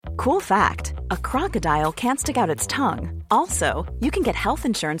Cool fact, a crocodile can't stick out its tongue. Also, you can get health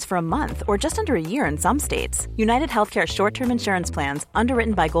insurance for a month or just under a year in some states. United Healthcare short-term insurance plans,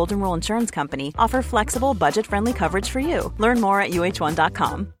 underwritten by Golden Rule Insurance Company, offer flexible, budget-friendly coverage for you. Learn more at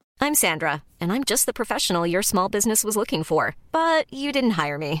uh1.com. I'm Sandra, and I'm just the professional your small business was looking for. But you didn't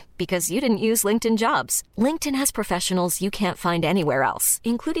hire me because you didn't use LinkedIn Jobs. LinkedIn has professionals you can't find anywhere else,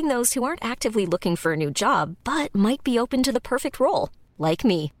 including those who aren't actively looking for a new job, but might be open to the perfect role, like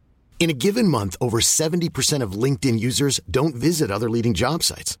me. In a given month, over 70% of LinkedIn users don't visit other leading job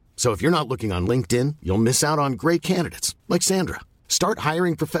sites. So if you're not looking on LinkedIn, you'll miss out on great candidates like Sandra. Start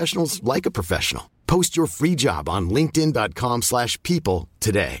hiring professionals like a professional. Post your free job on linkedin.com/people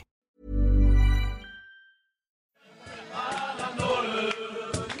today.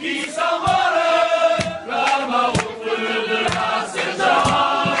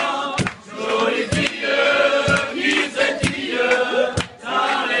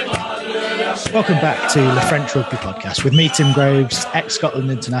 Welcome back to the French Rugby Podcast with me, Tim Groves,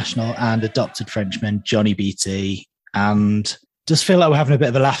 ex-Scotland international and adopted Frenchman, Johnny BT. And just feel like we're having a bit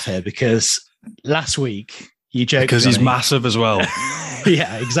of a laugh here because last week you joked... Because he's massive as well.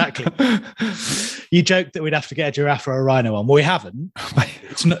 Yeah, exactly. You joked that we'd have to get a giraffe or a rhino on. Well, we haven't.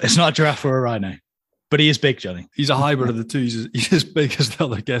 It's not a giraffe or a rhino. But he is big, Johnny. He's a hybrid of the two. He's as big as the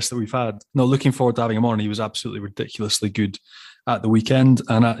other guests that we've had. No, looking forward to having him on. He was absolutely ridiculously good at the weekend.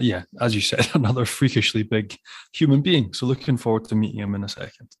 And yeah, as you said, another freakishly big human being. So looking forward to meeting him in a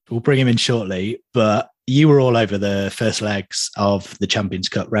second. We'll bring him in shortly. But you were all over the first legs of the Champions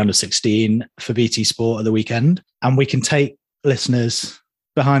Cup round of 16 for BT Sport at the weekend. And we can take listeners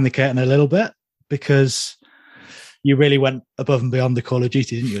behind the curtain a little bit because you really went above and beyond the Call of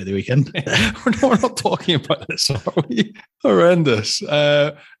Duty, didn't you, at the weekend? We're not talking about this, are we? Horrendous.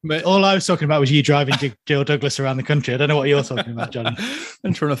 All I was talking about was you driving Jill Douglas around the country. I don't know what you're talking about, Johnny.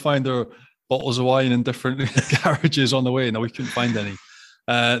 And trying to find her bottles of wine in different garages on the way. No, we couldn't find any.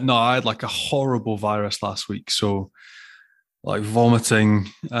 No, I had like a horrible virus last week. So like vomiting,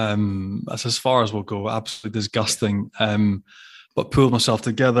 that's as far as we'll go. Absolutely disgusting. But pulled myself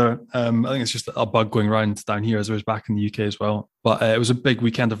together. I think it's just a bug going around down here as I was back in the UK as well. But it was a big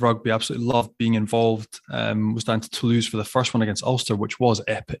weekend of rugby. Absolutely loved being involved. Was down to Toulouse for the first one against Ulster, which was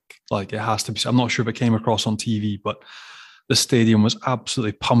epic. Like it has to be. I'm not sure if it came across on TV, but the stadium was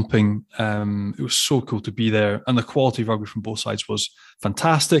absolutely pumping. It was so cool to be there. And the quality of rugby from both sides was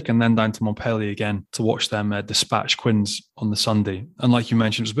fantastic. And then down to Montpellier again to watch them dispatch Quins on the Sunday. And like you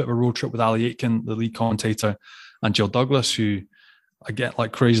mentioned, it was a bit of a road trip with Ali Aitken, the lead commentator, and Jill Douglas, who I get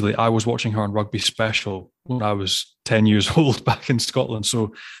like crazily. I was watching her on Rugby Special when I was 10 years old back in Scotland.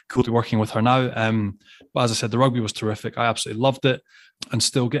 So cool to be working with her now. But as I said, the rugby was terrific. I absolutely loved it and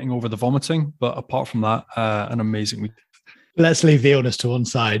still getting over the vomiting. But apart from that, an amazing week. Let's leave the illness to one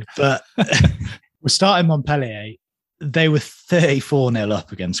side. But we're starting Montpellier. They were 34-0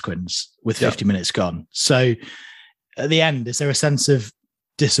 up against Quins with 50 minutes gone. So at the end, is there a sense of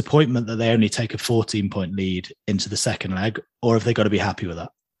disappointment that they only take a 14-point lead into the second leg, or have they got to be happy with that?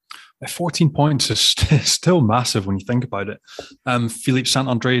 14 points is still massive when you think about it. Philippe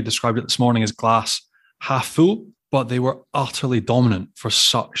Saint-André described it this morning as glass half full, but they were utterly dominant for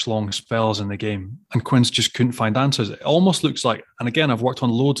such long spells in the game, and Quins just couldn't find answers. It almost looks like, and again, I've worked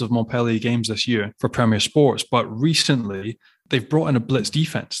on loads of Montpellier games this year for Premier Sports, but recently they've brought in a blitz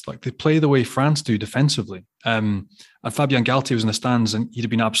defense. Like they play the way France do defensively. And Fabien Galtier was in the stands and he'd have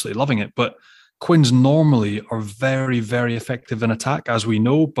been absolutely loving it. But Quins normally are very, very effective in attack, as we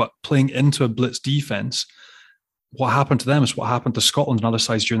know, but playing into a blitz defense, what happened to them is what happened to Scotland and other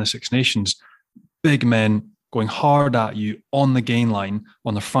sides during the Six Nations. Big men going hard at you on the gain line,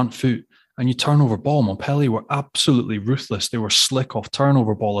 on the front foot, and you turn over ball. Montpellier were absolutely ruthless. They were slick off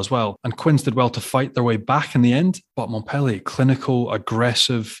turnover ball as well. And Quins did well to fight their way back in the end, but Montpellier, clinical,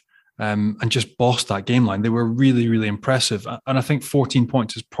 aggressive, and just bossed that game line. They were really, really impressive. And I think 14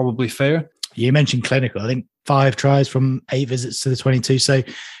 points is probably fair. You mentioned clinical. I think 5 tries from 8 visits to the 22. So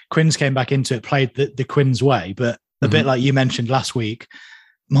Quins came back into it, played the Quins way, but a bit like you mentioned last week,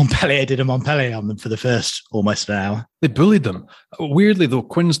 Montpellier did a Montpellier on them for the first almost an hour. They bullied them. Weirdly, though,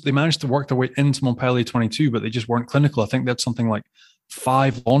 Quins, they managed to work their way into Montpellier 22, but they just weren't clinical. I think they had something like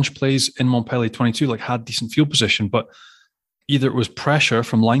 5 launch plays in Montpellier 22, like had decent field position, but either it was pressure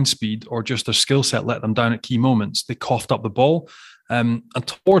from line speed or just their skill set let them down at key moments. They coughed up the ball. And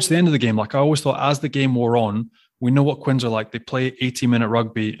towards the end of the game, like I always thought, as the game wore on, we know what Quins are like. They play 80-minute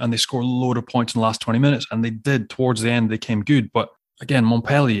rugby and they score a load of points in the last 20 minutes. And they did towards the end. They came good. But again,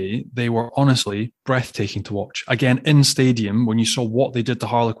 Montpellier, they were honestly breathtaking to watch. Again, in stadium, when you saw what they did to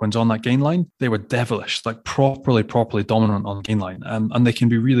Harlequins on that gain line, they were devilish, like properly dominant on the gain line. And they can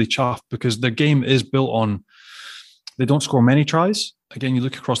be really chuffed because their game is built on, they don't score many tries. Again, you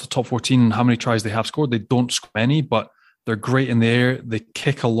look across the top 14 and how many tries they have scored, they don't score many, but they're great in the air. They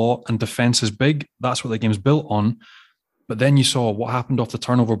kick a lot and defense is big. That's what the game's built on. But then you saw what happened off the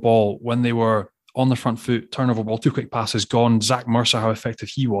turnover ball when they were on the front foot, turnover ball, 2 quick passes gone. Zach Mercer, how effective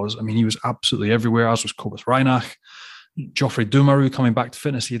he was. I mean, he was absolutely everywhere, as was Cobus Reinach. Geoffrey Dumaru coming back to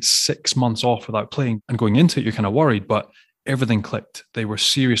fitness. He had 6 months off without playing. And going into it, you're kind of worried, but everything clicked. They were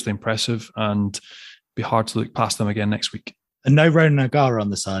seriously impressive and it'd be hard to look past them again next week. And no Ronan O'Gara on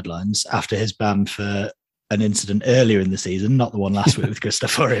the sidelines after his ban for an incident earlier in the season, not the one last week with Gustav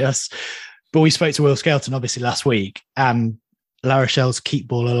Furias. But we spoke to Will Skelton obviously last week, and La Rochelle's keep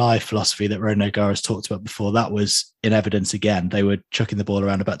ball alive philosophy that Ronan O'Gara has talked about before, that was in evidence again. They were chucking the ball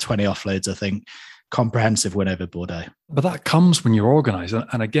around, about 20 offloads, I think. Comprehensive win over Bordeaux. But that comes when you're organised.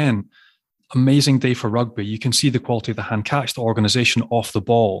 And again, amazing day for rugby. You can see the quality of the hand catch, the organisation off the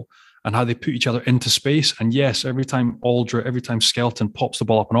ball, and how they put each other into space. And yes, every time Aldred, every time Skelton pops the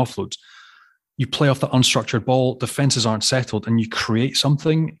ball up and offloads, you play off the unstructured ball, defenses aren't settled, and you create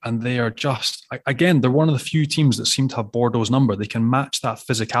something. And they are just, again, they're one of the few teams that seem to have Bordeaux's number. They can match that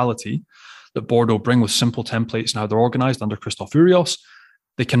physicality that Bordeaux bring with simple templates and how they're organised under Christophe Furios.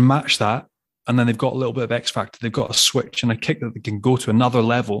 They can match that. And then they've got a little bit of X factor. They've got a switch and a kick that they can go to another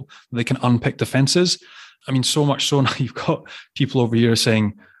level. They can unpick defenses. I mean, so much so now you've got people over here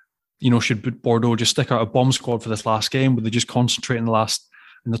saying, should Bordeaux just stick out a bomb squad for this last game? Would they just concentrate in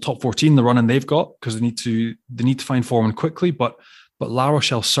the top 14, the running they've got, because they need to find Foreman quickly. But La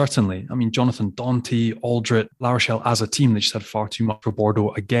Rochelle certainly. I mean, Jonathan Danty, Aldred, La Rochelle as a team, they just had far too much for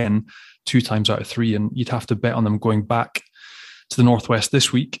Bordeaux again, 2 times out of 3, and you'd have to bet on them going back to the Northwest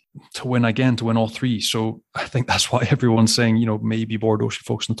this week to win all 3. So I think that's why everyone's saying, maybe Bordeaux should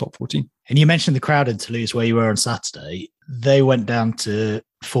focus on the top 14. And you mentioned the crowd in Toulouse where you were on Saturday. They went down to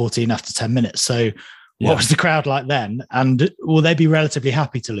 14 after 10 minutes. So what was the crowd like then? And will they be relatively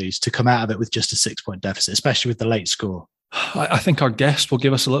happy to lose, to come out of it with just a 6-point deficit, especially with the late score? I think our guest will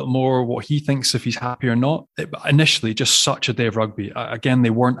give us a little more what he thinks, if he's happy or not. Initially, just such a day of rugby. Again, they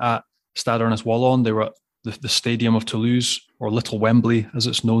weren't at Stade Ernest Wallon. They were at the Stadium of Toulouse, or Little Wembley, as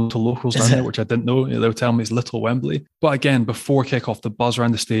it's known to locals down there, which I didn't know. They were telling me it's Little Wembley. But again, before kickoff, the buzz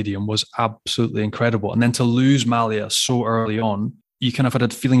around the stadium was absolutely incredible. And then to lose Malia so early on, you kind of had a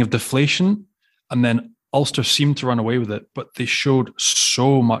feeling of deflation. And then Ulster seemed to run away with it, but they showed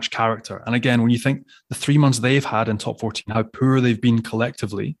so much character. And again, when you think the 3 months they've had in top 14, how poor they've been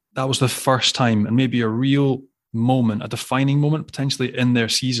collectively, that was the first time, and maybe a real moment, a defining moment potentially in their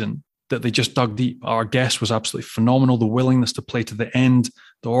season, that they just dug deep. Our guest was absolutely phenomenal. The willingness to play to the end,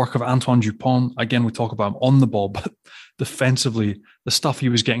 the work of Antoine Dupont. Again, we talk about him on the ball, but defensively, the stuff he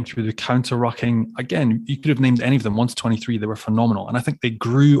was getting through, the counter rucking. Again, you could have named any of them 1 to 23. They were phenomenal. And I think they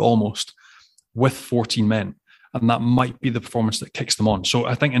grew almost with 14 men. And that might be the performance that kicks them on. So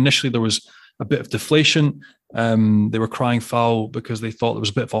I think initially there was a bit of deflation. They were crying foul because they thought there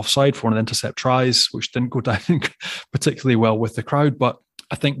was a bit of offside for one of the intercept tries, which didn't go down particularly well with the crowd. But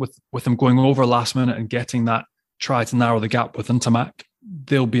I think with them going over last minute and getting that try to narrow the gap with Ntamak,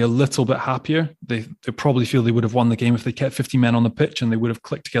 they'll be a little bit happier. They probably feel they would have won the game if they kept 50 men on the pitch and they would have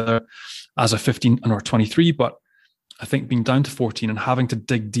clicked together as a 15 or 23. But I think being down to 14 and having to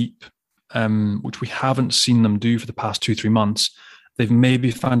dig deep, which we haven't seen them do for the past 2-3 months, they've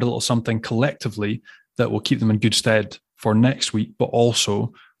maybe found a little something collectively that will keep them in good stead for next week, but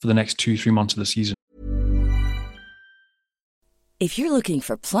also for the next 2-3 months of the season. If you're looking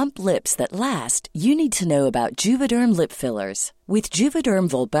for plump lips that last, you need to know about Juvederm lip fillers. With Juvederm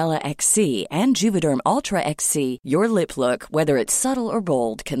Volbella XC and Juvederm Ultra XC, your lip look, whether it's subtle or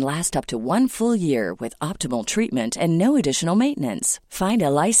bold, can last up to 1 full year with optimal treatment and no additional maintenance. Find a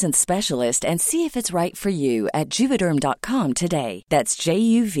licensed specialist and see if it's right for you at Juvederm.com today. That's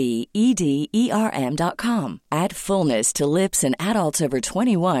JUVEDERM.com. Add fullness to lips in adults over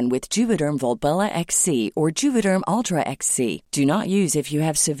 21 with Juvederm Volbella XC or Juvederm Ultra XC. Do not use if you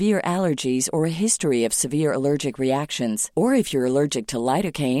have severe allergies or a history of severe allergic reactions, or if you're allergic to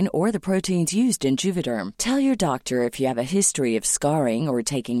lidocaine or the proteins used in Juvederm. Tell your doctor if you have a history of scarring or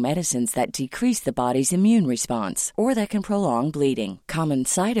taking medicines that decrease the body's immune response or that can prolong bleeding. Common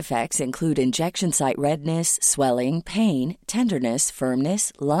side effects include injection site redness, swelling, pain, tenderness,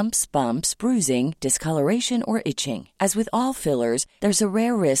 firmness, lumps, bumps, bruising, discoloration, or itching. As with all fillers, there's a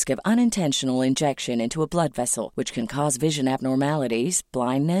rare risk of unintentional injection into a blood vessel, which can cause vision abnormalities,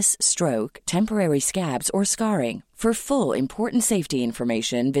 blindness, stroke, temporary scabs, or scarring. For full, important safety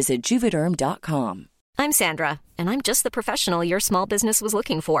information, visit Juvederm.com. I'm Sandra, and I'm just the professional your small business was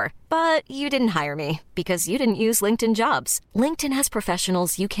looking for. But you didn't hire me because you didn't use LinkedIn Jobs. LinkedIn has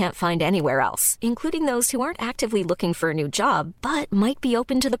professionals you can't find anywhere else, including those who aren't actively looking for a new job, but might be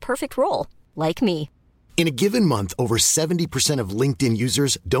open to the perfect role, like me. In a given month, over 70% of LinkedIn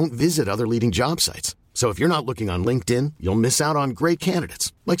users don't visit other leading job sites. So if you're not looking on LinkedIn, you'll miss out on great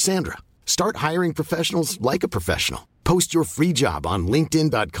candidates like Sandra. Start hiring professionals like a professional. Post your free job on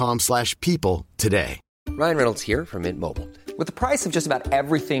linkedin.com/people today. Ryan Reynolds here from Mint Mobile. With the price of just about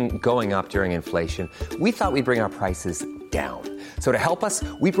everything going up during inflation, we thought we'd bring our prices down. So to help us,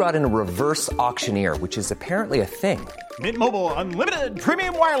 we brought in a reverse auctioneer, which is apparently a thing. Mint Mobile Unlimited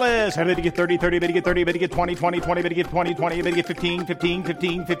Premium Wireless. How to get 30, 30, bit to get 30, bit to get 20, 20, 20, bit to get 20, 20, bit to get 15, 15,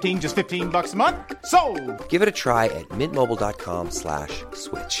 15, 15, just $15 a month? Sold! Give it a try at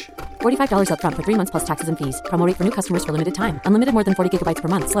mintmobile.com/switch. $45 up front for 3 months plus taxes and fees. Promo rate for new customers for limited time. Unlimited more than 40 gigabytes per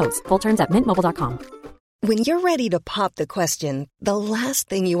month. Slows full terms at mintmobile.com. When you're ready to pop the question, the last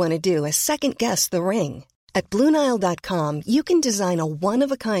thing you want to do is second-guess the ring. At BlueNile.com, you can design a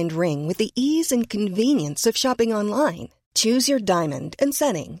one-of-a-kind ring with the ease and convenience of shopping online. Choose your diamond and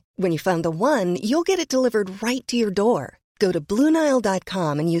setting. When you find the one, you'll get it delivered right to your door. Go to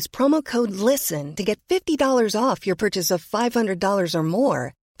BlueNile.com and use promo code LISTEN to get $50 off your purchase of $500 or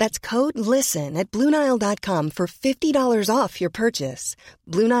more. That's code LISTEN at BlueNile.com for $50 off your purchase.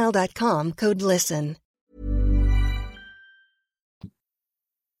 BlueNile.com, code LISTEN.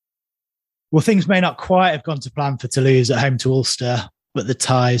 Well, things may not quite have gone to plan for Toulouse at home to Ulster, but the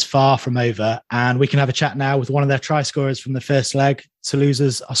tie is far from over. And we can have a chat now with one of their try scorers from the first leg,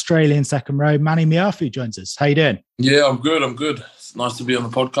 Toulouse's Australian second row, Manny Miafu joins us. How you doing? Yeah, I'm good. It's nice to be on the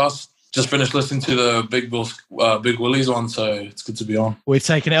podcast. Just finished listening to the Big Willie's one, so it's good to be on. We've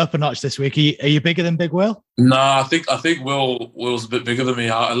taken it up a notch this week. Are you bigger than Big Will? No, I think Will's a bit bigger than me.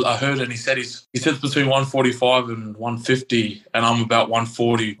 I heard, and he said it's between 145 and 150, and I'm about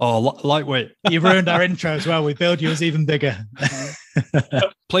 140. Oh, lightweight. You ruined our intro as well. We billed you as even bigger.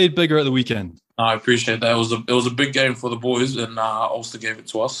 Played bigger at the weekend. I appreciate that. It was a big game for the boys, and Ulster gave it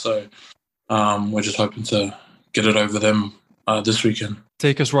to us. So we're just hoping to get it over them this weekend.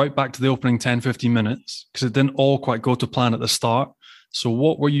 Take us right back to the opening 10-15 minutes, because it didn't all quite go to plan at the start. So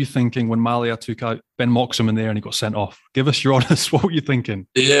what were you thinking when Malia took out Ben Moxham in there and he got sent off? Give us your honest, what were you thinking?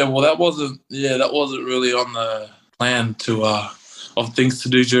 Yeah, well, that wasn't really on the plan of things to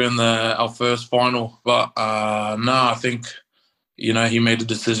do during our first final. But I think, he made the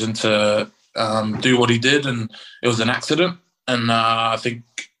decision to do what he did, and it was an accident. And I think,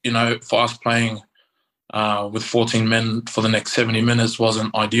 for us playing with 14 men for the next 70 minutes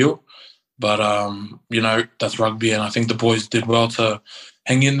wasn't ideal. But, that's rugby, and I think the boys did well to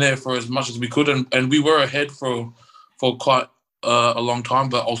hang in there for as much as we could. And we were ahead for quite a long time,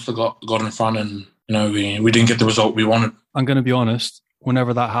 but Ulster got in front, and, we didn't get the result we wanted. I'm going to be honest,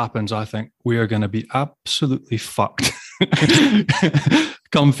 whenever that happens, I think we are going to be absolutely fucked.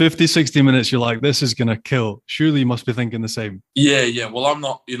 Come 50, 60 minutes, you're like, this is going to kill. Surely you must be thinking the same. Yeah. Well, I'm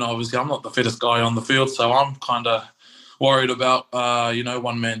not, obviously I'm not the fittest guy on the field, so I'm kind of worried about,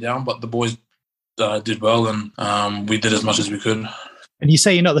 one man down, but the boys did well, and we did as much as we could. And you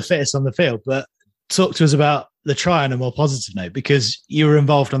say you're not the fittest on the field, but talk to us about the try on a more positive note, because you were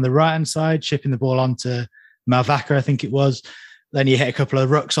involved on the right-hand side, shipping the ball onto Malvaka, I think it was. Then you hit a couple of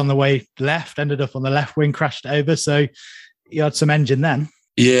rucks on the way left, ended up on the left wing, crashed over. So you had some engine then.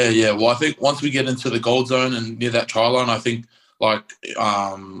 Yeah. Well, I think once we get into the gold zone and near that try line, I think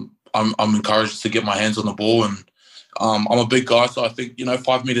I'm encouraged to get my hands on the ball, and I'm a big guy, so I think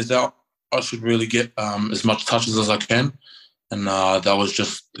 5 meters out, I should really get as much touches as I can, and that was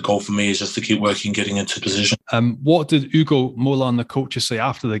just the goal for me, is just to keep working, getting into position. What did Ugo, Mola, and the coaches say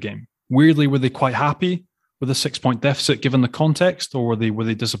after the game? Weirdly, were they quite happy with a 6-point deficit given the context, or were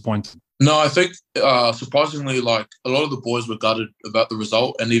they disappointed? No, I think surprisingly, a lot of the boys were gutted about the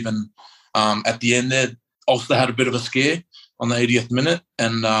result, and even at the end there, Ulster had a bit of a scare on the 80th minute,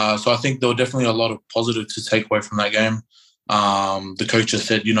 and so I think there were definitely a lot of positives to take away from that game. The coach just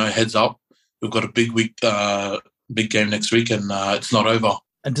said, heads up, we've got a big game next week, and it's not over.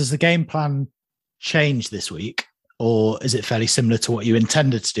 And does the game plan change this week, or is it fairly similar to what you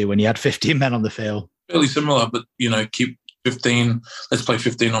intended to do when you had 15 men on the field? Fairly similar, but keep 15. Let's play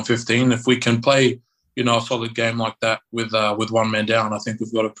 15 on 15. If we can play, a solid game like that with one man down, I think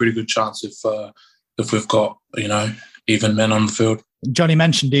we've got a pretty good chance if we've got even men on the field. Johnny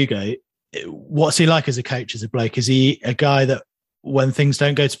mentioned Ugo. What's he like as a coach, as a bloke? Is he a guy that when things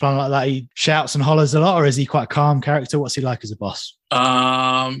don't go to plan like that, he shouts and hollers a lot, or is he quite a calm character? What's he like as a boss?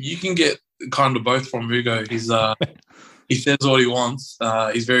 You can get kind of both from Hugo. He says what he wants.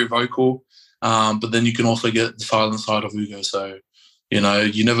 He's very vocal, but then you can also get the silent side of Hugo. So, you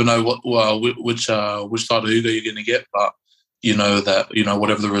never know which side of Hugo you're going to get, but you know that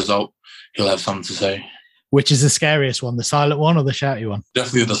whatever the result, he'll have something to say. Which is the scariest one, the silent one or the shouty one?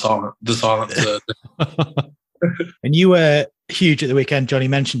 Definitely the silent. And you were huge at the weekend. Johnny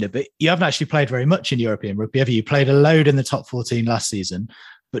mentioned it, but you haven't actually played very much in European rugby, have you? You played a load in the top 14 last season,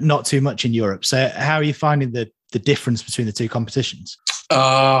 but not too much in Europe. So how are you finding the difference between the two competitions?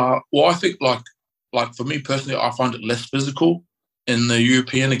 Well, I think like for me personally, I find it less physical in the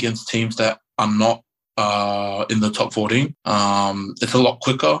European against teams that are not in the top 14. It's a lot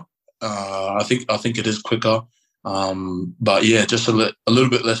quicker. I think it is quicker. But yeah, just a little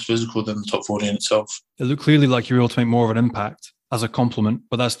bit less physical than the top 14 itself. It looked clearly like you were able to make more of an impact as a compliment,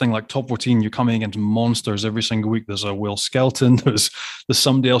 but that's the thing, like top 14, you're coming against monsters every single week. There's a Will Skelton, there's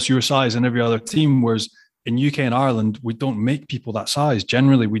somebody else your size in every other team, whereas in UK and Ireland, we don't make people that size.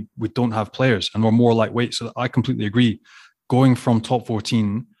 Generally, we don't have players and we're more lightweight. So I completely agree. Going from top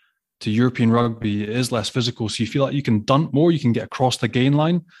 14 to European rugby is less physical. So you feel like you can dunt more, you can get across the gain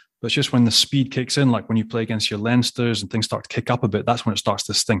line. But it's just when the speed kicks in, like when you play against your Leinsters and things start to kick up a bit, that's when it starts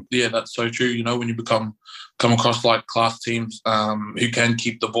to sting. Yeah, that's so true. When you come across like class teams who can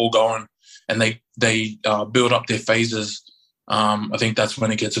keep the ball going and they build up their phases, I think that's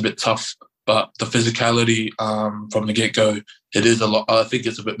when it gets a bit tough. But the physicality from the get-go, it is a lot. I think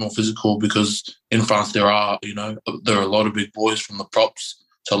it's a bit more physical because in France there are a lot of big boys from the props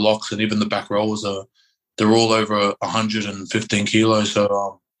to locks, and even the back rowers they're all over 115 kilos.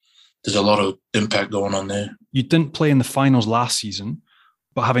 So there's a lot of impact going on there. You didn't play in the finals last season,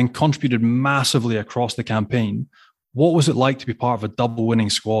 but having contributed massively across the campaign, what was it like to be part of a double winning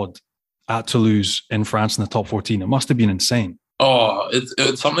squad at Toulouse in France in the top 14? It must have been insane. Oh,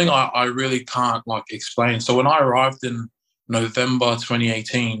 it's something I really can't explain. So when I arrived in November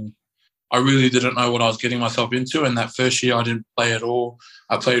 2018, I really didn't know what I was getting myself into. And that first year I didn't play at all.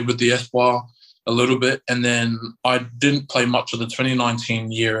 I played with the Espoir a little bit, and then I didn't play much of the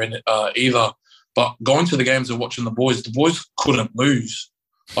 2019 year either. But going to the games and watching the boys couldn't lose.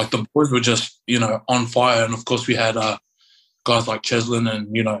 Like the boys were just, on fire. And of course we had guys like Cheslin and,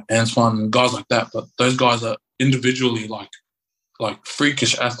 Answan and guys like that. But those guys are individually like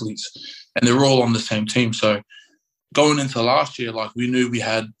freakish athletes, and they're all on the same team. So going into last year, we knew we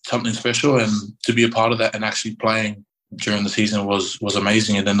had something special, and to be a part of that and actually playing during the season was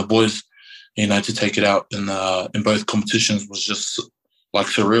amazing. And then the boys, to take it out in both competitions was just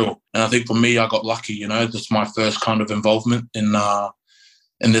surreal. And I think for me, I got lucky. This is my first kind of involvement in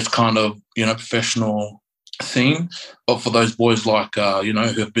this kind of professional scene. But for those boys who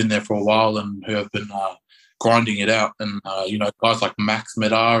have been there for a while and who have been grinding it out, and guys like Max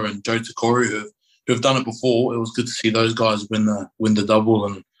Medar and Joe Takori who have done it before, it was good to see those guys win the double.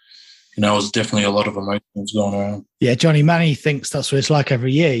 And it was definitely a lot of emotions going around. Yeah, Johnny, Manny thinks that's what it's like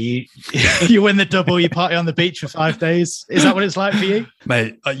every year. You win the double, you party on the beach for 5 days. Is that what it's like for you?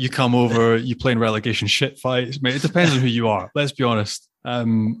 Mate, you come over, you play in relegation shit fights. Mate, it depends on who you are. Let's be honest.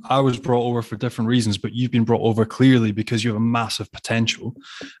 I was brought over for different reasons, but you've been brought over clearly because you have a massive potential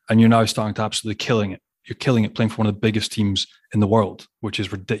and you're now starting to absolutely killing it. You're killing it playing for one of the biggest teams in the world, which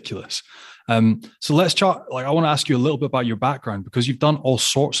is ridiculous. So let's chat. I want to ask you a little bit about your background because you've done all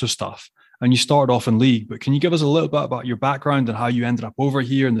sorts of stuff and you started off in league, but can you give us a little bit about your background and how you ended up over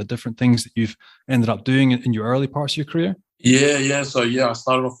here and the different things that you've ended up doing in your early parts of your career? Yeah. So I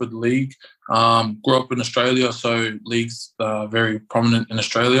started off with league, grew up in Australia. So league's very prominent in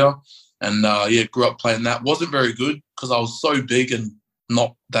Australia, and grew up playing that. Wasn't very good because I was so big and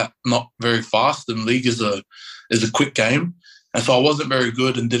not very fast, and league is a quick game. And so I wasn't very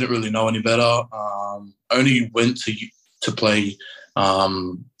good and didn't really know any better. Only went to play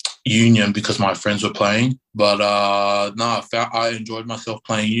Union because my friends were playing. But I enjoyed myself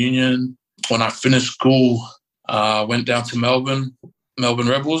playing Union. When I finished school, went down to Melbourne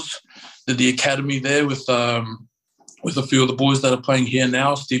Rebels, did the academy there with a few of the boys that are playing here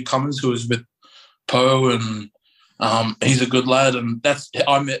now. Steve Cummins, who was with Poe, and he's a good lad. And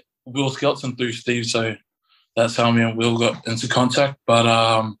I met Will Skelton through Steve, so that's how me and Will got into contact. But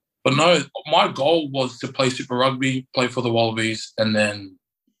no, my goal was to play Super Rugby, play for the Wallabies, and then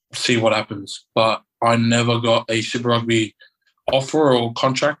see what happens. But I never got a Super Rugby offer or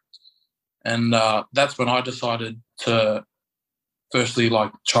contract. And that's when I decided to firstly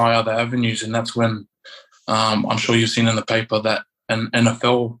try other avenues. And that's when I'm sure you've seen in the paper that an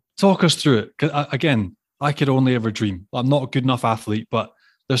NFL. Talk us through it. 'Cause, again, I could only ever dream. I'm not a good enough athlete, but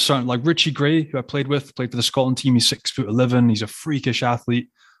there's certain, like Richie Gray, who I played for the Scotland team. He's 6'11". He's a freakish athlete.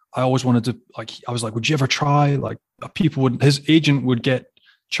 I always wanted to, I was like, would you ever try? Like, his agent would get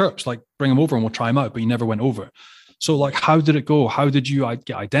chirps, like, bring him over and we'll try him out, but he never went over. So, like, how did it go? How did you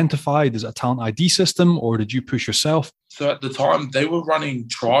get identified? Is it a talent ID system, or did you push yourself? So at the time, they were running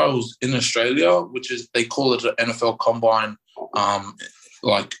trials in Australia, which is, they call it an NFL Combine,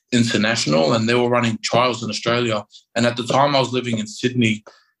 like international, and they were running trials in Australia. And at the time, I was living in Sydney,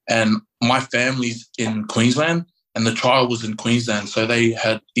 and my family's in Queensland, and the trial was in Queensland. So they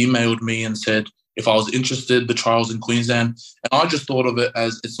had emailed me and said if I was interested, the trial's in Queensland. And I just thought of it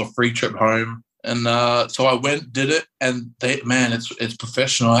as it's a free trip home. And so I went, did it, and it's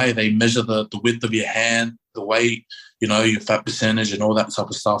professional. Hey, they measure the width of your hand, the weight, your fat percentage, and all that type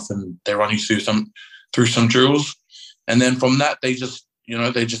of stuff, and they run you through some drills. And then from that, they just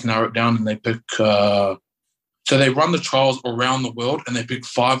narrow it down, and they pick. So they run the trials around the world, and they pick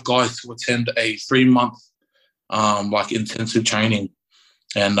 5 guys to attend a 3-month like intensive training.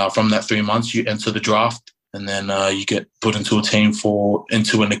 And from that 3 months, you enter the draft, and then you get put into a team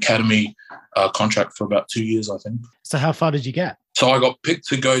into an academy contract for about 2 years, I think. So how far did you get? So I got picked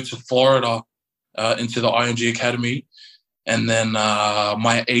to go to Florida into the IMG Academy. And then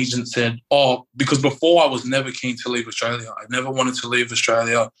my agent said, because before I was never keen to leave Australia. I never wanted to leave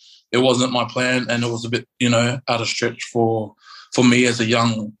Australia. It wasn't my plan, and it was a bit, out of stretch for me as a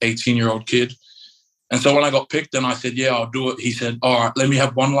young 18-year-old kid. And so when I got picked and I said, yeah, I'll do it, he said, all right, let me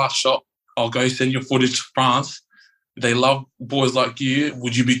have one last shot. I'll go send your footage to France. They love boys like you.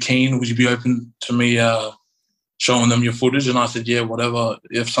 Would you be keen? Would you be open to me showing them your footage? And I said, yeah, whatever,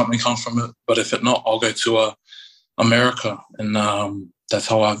 if something comes from it. But if it not, I'll go to America. And that's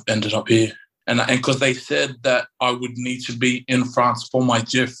how I've ended up here. And because they said that I would need to be in France for my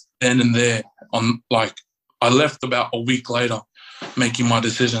GIF then and there. I left about a week later making my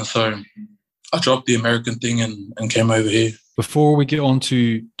decision. So I dropped the American thing and came over here. Before we get on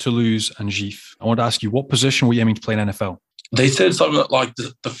to Toulouse and GIF, I want to ask you, what position were you aiming to play in NFL? They said something like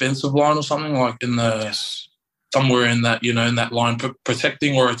the defensive line or something, like somewhere in that, in that line,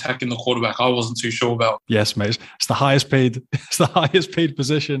 protecting or attacking the quarterback. I wasn't too sure about. Yes, mate. It's the highest paid. It's the highest paid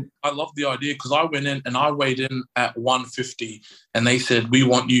position. I love the idea because I went in and I weighed in at 150, and they said, we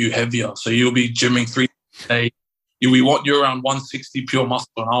want you heavier. So you'll be gymming 3 days a day. We want you around 160 pure muscle.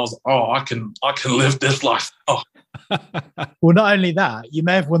 And I was like, I can live this lifestyle. Well, not only that, you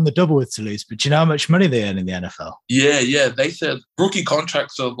may have won the double with Toulouse, but do you know how much money they earn in the NFL? Yeah. They said rookie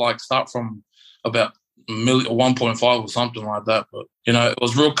contracts are start from about $1 million or 1.5 or something like that. But, it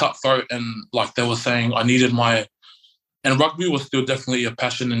was real cutthroat, and they were saying I needed and rugby was still definitely a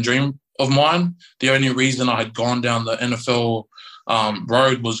passion and dream of mine. The only reason I had gone down the NFL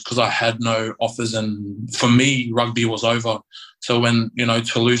road was because I had no offers, and for me, rugby was over. So when,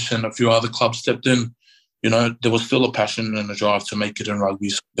 Toulouse and a few other clubs stepped in, there was still a passion and a drive to make it in rugby.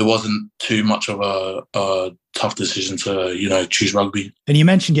 So it wasn't too much of a tough decision to, choose rugby. And you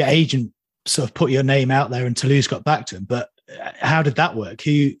mentioned your agent sort of put your name out there and Toulouse got back to him, but how did that work?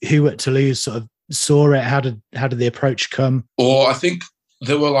 Who at Toulouse sort of saw it? How did the approach come? Well, I think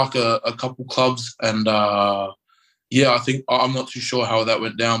there were a couple clubs, and I think I'm not too sure how that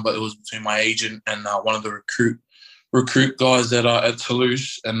went down, but it was between my agent and one of the recruit guys at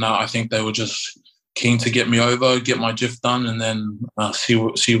Toulouse, and I think they were just keen to get me over, get my GIF done, and then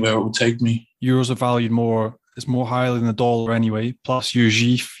see where it would take me. Euros are valued more. It's more highly than the dollar anyway. Plus, you're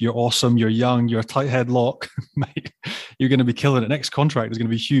GIF, you're awesome, you're young, you're a tight headlock. Mate, you're going to be killing it. Next contract is going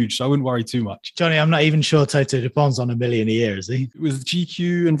to be huge, so I wouldn't worry too much. Johnny, I'm not even sure Toto Dupont's on $1 million a year, is he? With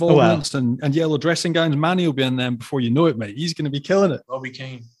GQ involvements and yellow dressing gowns, Manny will be in them before you know it, mate. He's going to be killing it. I'll be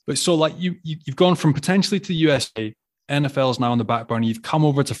keen. But so, you've gone from potentially to the USA, NFL's now on the back burner, you've come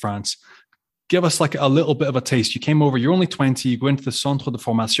over to France. Give us a little bit of a taste. You came over, you're only 20, you go into the Centre de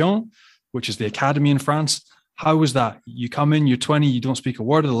Formation, which is the academy in France. How was that? You come in, you're 20, you don't speak a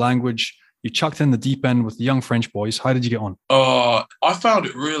word of the language, you chucked in the deep end with the young French boys. How did you get on? I found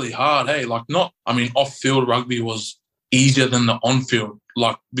it really hard. Hey, off-field rugby was easier than the on-field,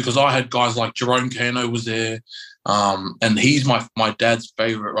 because I had guys like Jerome Kano was there, and he's my dad's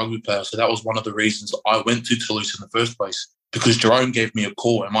favourite rugby player. So that was one of the reasons I went to Toulouse in the first place, because Jerome gave me a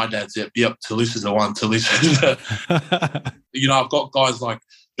call and my dad said, yep, Toulouse is the one. Toulouse is the... I've got guys like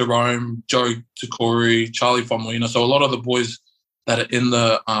Jerome, Joe Takuri, Charlie Famulina. So a lot of the boys that are in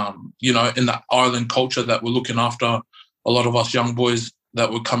the, in that island culture that were looking after a lot of us young boys that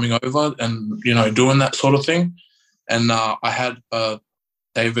were coming over and, doing that sort of thing. And I had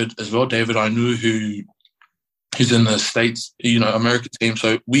David as well. David, I knew who's in the States, American team.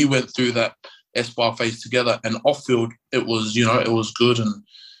 So we went through that Espoir phase together, and off-field, it was, it was good. And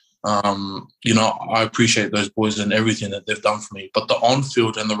I appreciate those boys and everything that they've done for me. But the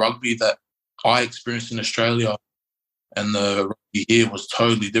on-field and the rugby that I experienced in Australia and the rugby here was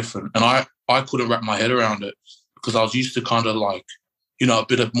totally different. And I couldn't wrap my head around it because I was used to kind of like, a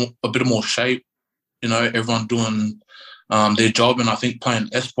bit more shape, everyone doing their job. And I think playing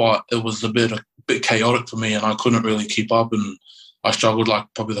Esport, it was a bit chaotic for me and I couldn't really keep up. And I struggled like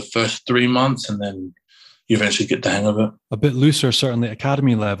probably the first 3 months and then you eventually get the hang of it. A bit looser, certainly at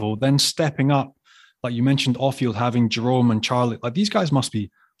academy level, then stepping up, like you mentioned off-field, having Jerome and Charlie, like these guys must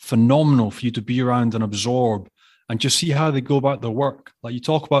be phenomenal for you to be around and absorb and just see how they go about their work. Like you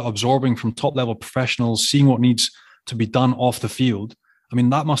talk about absorbing from top-level professionals, seeing what needs to be done off the field. I mean,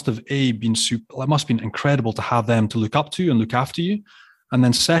 that must have been incredible to have them to look up to and look after you. And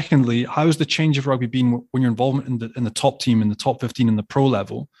then secondly, how has the change of rugby been when your involvement in the top team, in the top 15, in the pro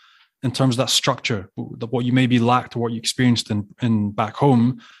level, in terms of that structure, what you maybe lacked or what you experienced in back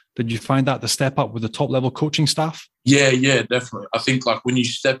home? Did you find that the step up with the top level coaching staff? Yeah, definitely. I think like when you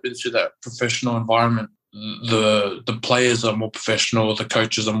step into that professional environment, the players are more professional, the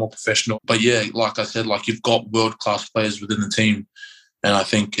coaches are more professional. But yeah, like I said, like you've got world-class players within the team. And I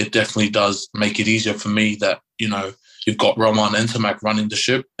think it definitely does make it easier for me that, you've got Roman Entamak running the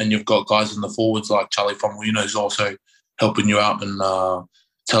ship and you've got guys in the forwards like Charlie Faumuino who's also helping you out and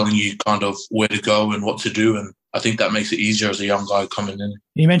telling you kind of where to go and what to do. And I think that makes it easier as a young guy coming in.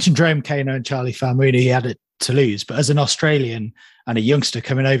 You mentioned Jerome Kaino and Charlie Faumuino, he had it to lose, but as an Australian and a youngster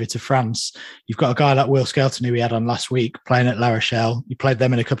coming over to France, you've got a guy like Will Skelton who we had on last week playing at La Rochelle. You played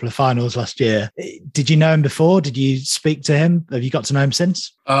them in a couple of finals last year. Did you know him before? Did you speak to him? Have you got to know him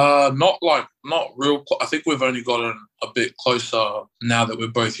since? Not real. I think we've only gotten a bit closer now that we're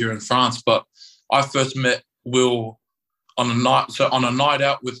both here in France, but I first met Will on a night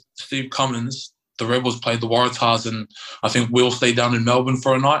out with Steve Cummins. The Rebels played the Waratahs and I think Will stayed down in Melbourne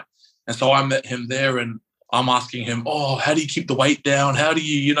for a night. And so I met him there and I'm asking him, how do you keep the weight down? How do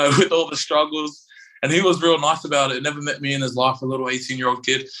you, with all the struggles? And he was real nice about it. Never met me in his life, a little 18-year-old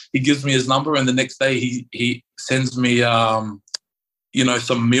kid. He gives me his number and the next day he sends me,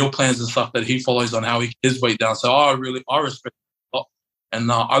 some meal plans and stuff that he follows on how he keeps his weight down. So I respect him a lot.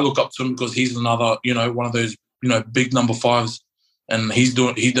 And I look up to him because he's another, one of those, big number fives. And he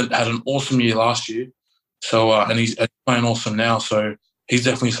had an awesome year last year. So, and he's playing awesome now. So he's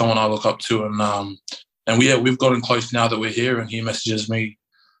definitely someone I look up to. And we've gotten close now that we're here and he messages me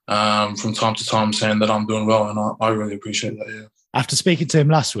from time to time saying that I'm doing well. And I really appreciate that, yeah. After speaking to him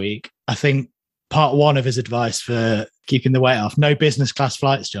last week, I think part one of his advice for keeping the weight off, no business class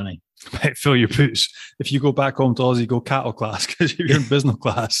flights, Johnny. Mate, fill your boots. If you go back home to Aussie, go cattle class because if you're in business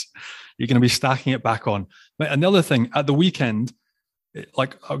class, you're going to be stacking it back on. Mate, another thing, at the weekend,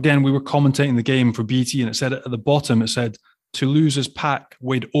 like, again, we were commentating the game for BT and it said at the bottom, it said Toulouse's pack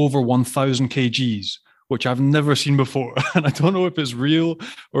weighed over 1,000 kgs, which I've never seen before. And I don't know if it's real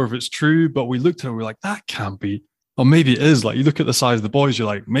or if it's true, but we looked at it and we're like, that can't be. Or maybe it is. Like, you look at the size of the boys, you're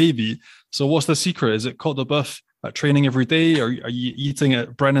like, maybe. So what's the secret? Is it Côte de Boeuf at training every day? Or are you eating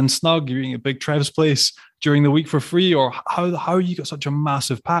at Brennan Snug? You're eating at Big Trev's place during the week for free? Or how you got such a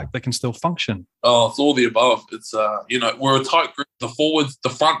massive pack that can still function? Oh, it's all the above. It's, we're a tight group. The forwards, the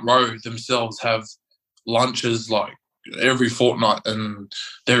front row themselves have lunches like every fortnight and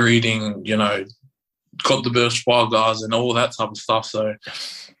they're eating, Côte de Boeuf, foie gras and all that type of stuff. So,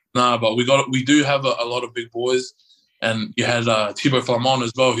 but we do have a lot of big boys. And you had Thibaut Flamand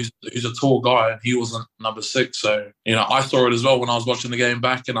as well, who's a tall guy, and he wasn't number 6. So, I saw it as well when I was watching the game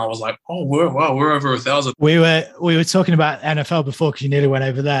back, and I was like, oh, we're over 1,000. We were talking about NFL before because you nearly went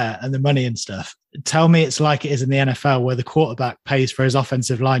over there and the money and stuff. Tell me it's like it is in the NFL where the quarterback pays for his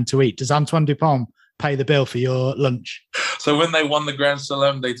offensive line to eat. Does Antoine Dupont pay the bill for your lunch? So when they won the Grand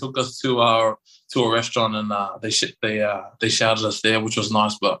Slam, they took us to a restaurant and they shouted us there, which was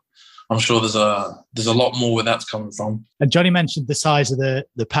nice, but I'm sure there's a lot more where that's coming from. And Johnny mentioned the size of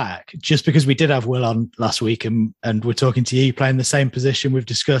the pack. Just because we did have Will on last week and we're talking to you playing the same position we've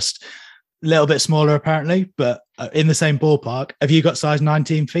discussed, a little bit smaller apparently, but in the same ballpark. Have you got size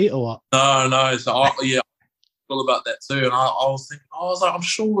 19 feet or what? No. So all about that too. And I was like, I'm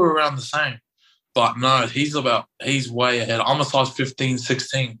sure we're around the same. But no, he's way ahead. I'm a size 15,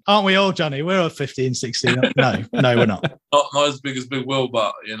 16. Aren't we all, Johnny? We're all 15, 16. No, we're not. Not as big as Big Will,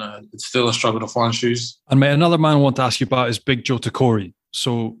 but, it's still a struggle to find shoes. And mate, another man I want to ask you about is Big Joe Takori.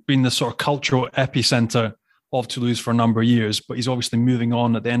 So being the sort of cultural epicenter of Toulouse for a number of years, but he's obviously moving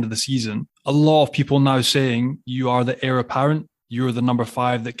on at the end of the season. A lot of people now saying you are the heir apparent. You're the number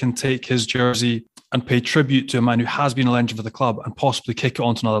 5 that can take his jersey and pay tribute to a man who has been a legend for the club and possibly kick it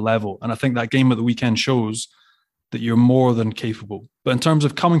on to another level. And I think that game at the weekend shows that you're more than capable. But in terms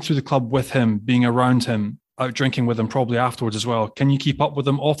of coming through the club with him, being around him, out drinking with him probably afterwards as well, can you keep up with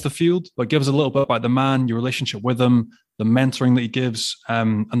him off the field? But give us a little bit about the man, your relationship with him, the mentoring that he gives,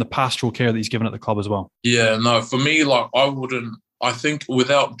 and the pastoral care that he's given at the club as well. Yeah, no, for me, like I think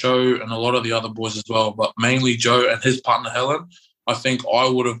without Joe and a lot of the other boys as well, but mainly Joe and his partner Helen, I think I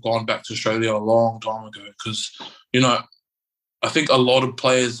would have gone back to Australia a long time ago because, I think a lot of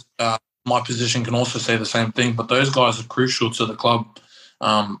players, my position, can also say the same thing, but those guys are crucial to the club,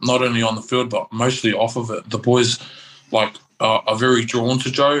 not only on the field, but mostly off of it. The boys, are very drawn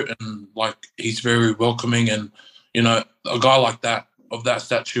to Joe and, he's very welcoming and, a guy like that, of that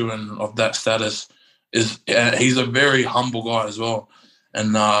stature and of that status, he's a very humble guy as well.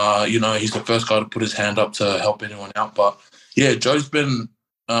 And, he's the first guy to put his hand up to help anyone out. But, yeah, Joe's been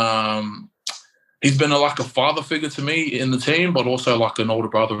he's been a father figure to me in the team, but also like an older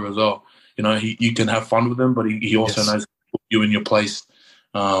brother as well. You can have fun with him, but he also knows to put you in your place.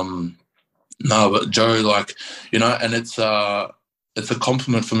 But Joe, and it's a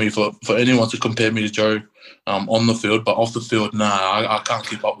compliment for me for anyone to compare me to Joe on the field, but off the field, I can't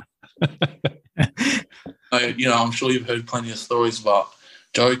keep up with him. I'm sure you've heard plenty of stories, but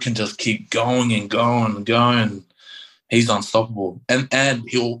Joe can just keep going and going and going. He's unstoppable, and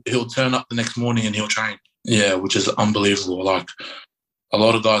he'll turn up the next morning and he'll train. Yeah, which is unbelievable. A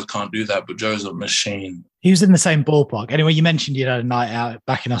lot of guys can't do that, but Joe's a machine. He was in the same ballpark. Anyway, you mentioned you had a night out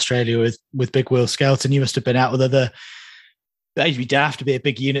back in Australia with Big Will Skelton. You must have been out with other. You'd have to be a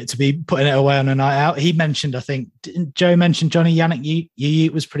big unit to be putting it away on a night out. He mentioned, I think, Joe mentioned Johnny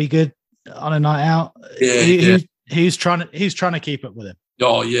Yannick was pretty good on a night out. Yeah, Who's trying to keep up with him?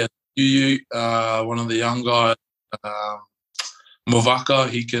 Oh yeah, one of the young guys, Movaka.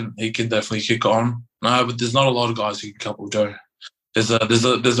 He can definitely kick on. No, but there's not a lot of guys who can couple Joe. There's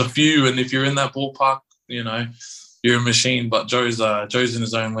a few, and if you're in that ballpark, you're a machine. But Joe's in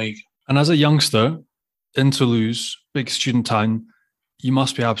his own league. And as a youngster in Toulouse, big student town, you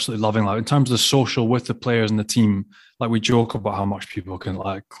must be absolutely loving life. In terms of the social with the players and the team, we joke about how much people can,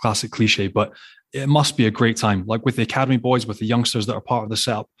 classic cliche, but it must be a great time. With the academy boys, with the youngsters that are part of the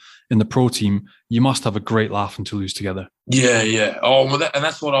setup in the pro team, you must have a great laugh in Toulouse together. Yeah. Oh, well, and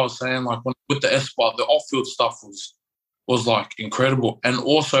that's what I was saying. With the Espoir, the off-field stuff was incredible, and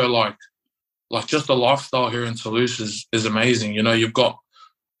also just the lifestyle here in Toulouse is amazing. You've got,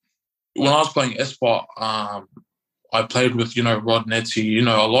 when I was playing Espoir, I played with Rod Netzi,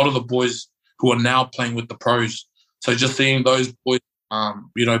 a lot of the boys who are now playing with the pros. So just seeing those boys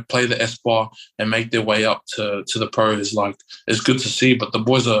play the Espoir and make their way up to the pros, it's good to see. But the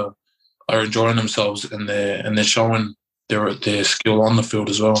boys are enjoying themselves and they're showing their skill on the field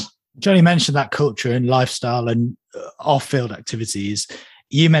as well. Johnny mentioned that culture and lifestyle and off-field activities.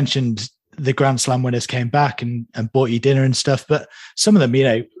 You mentioned the Grand Slam winners came back and bought you dinner and stuff, but some of them,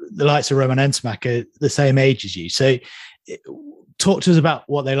 the likes of Roman Entamack are the same age as you. So talk to us about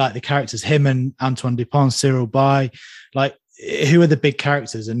what they like, the characters, him and Antoine Dupont, Cyril Bay, who are the big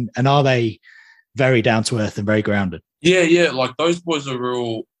characters and are they very down to earth and very grounded? Yeah. Those boys are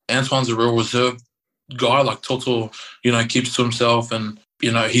real. Antoine's a real reserved guy. Toto, keeps to himself and,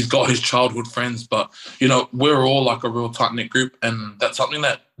 he's got his childhood friends, but, we're all a real tight-knit group. And that's something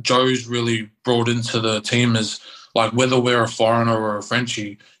that Joe's really brought into the team is whether we're a foreigner or a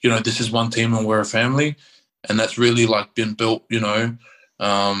Frenchie, this is one team and we're a family. And that's really been built,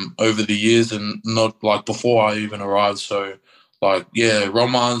 over the years and not before I even arrived. So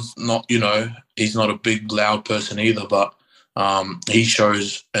Roman's not, he's not a big, loud person either, but he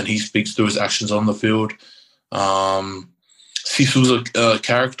shows and he speaks through his actions on the field. Sissou's a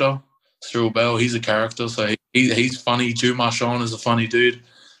character. Cyril Bay, he's a character. So he's funny. Jules Marchand is a funny dude.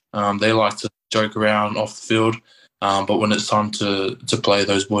 They like to joke around off the field. But when it's time to play,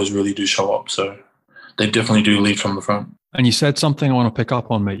 those boys really do show up. So they definitely do lead from the front. And you said something I want to pick up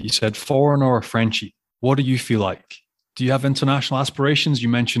on, mate. You said foreigner or Frenchie. What do you feel like? Do you have international aspirations? You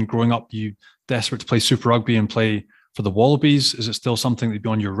mentioned growing up, you desperate to play Super Rugby and play for the Wallabies. Is it still something that'd be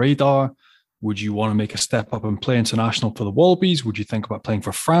on your radar? Would you want to make a step up and play international for the Wallabies? Would you think about playing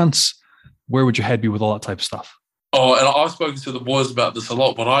for France? Where would your head be with all that type of stuff? Oh, and I've spoken to the boys about this a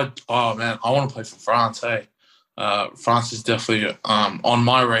lot, but I want to play for France, hey. France is definitely on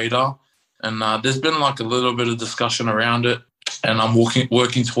my radar. And there's been a little bit of discussion around it. And I'm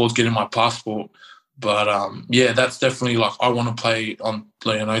working towards getting my passport. But, that's definitely, I want to play on,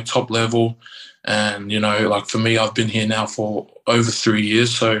 top level. And, for me, I've been here now for over 3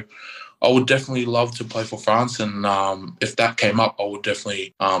 years. So I would definitely love to play for France. And if that came up, I would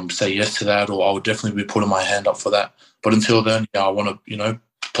definitely say yes to that, or I would definitely be putting my hand up for that. But until then, I want to,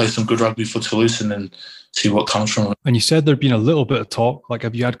 play some good rugby for Toulouse and then see what comes from it. And you said there'd been a little bit of talk. Like,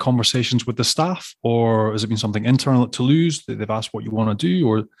 have you had conversations with the staff, or has it been something internal at Toulouse that they've asked what you want to do,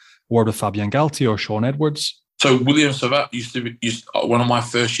 or word with Fabien Galthié or Sean Edwards? So William Servat used to be one of my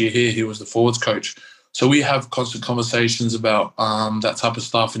first year here. He was the forwards coach. So we have constant conversations about that type of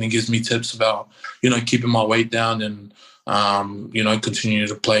stuff, and he gives me tips about, keeping my weight down and, continuing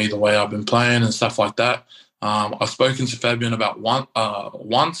to play the way I've been playing and stuff like that. I've spoken to Fabien about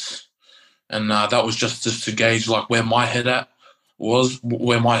once, and that was just to gauge like where my head was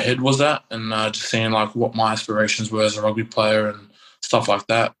at, and just seeing like what my aspirations were as a rugby player and stuff like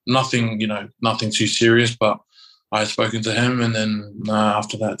that. Nothing too serious, but I've spoken to him, and then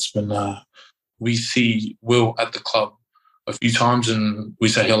after that, it's been we see Will at the club a few times, and we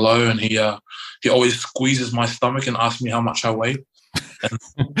say hello, and he always squeezes my stomach and asks me how much I weigh.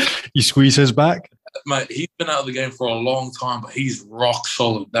 You squeeze his back? Mate, he's been out of the game for a long time, but he's rock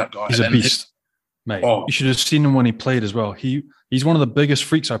solid, that guy. He's a beast, mate. Oh. You should have seen him when he played as well. He's one of the biggest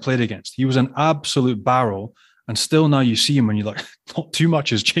freaks I played against. He was an absolute barrel, and still now you see him and you're like, not too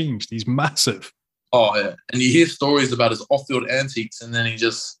much has changed. He's massive. Oh, yeah. And you hear stories about his off-field antics, and then he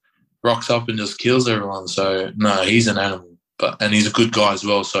just rocks up and just kills everyone. So, no, he's an animal. And he's a good guy as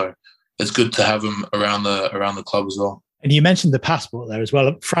well. So it's good to have him around the club as well. And you mentioned the passport there as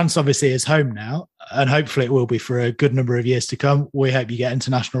well. France obviously is home now, and hopefully it will be for a good number of years to come. We hope you get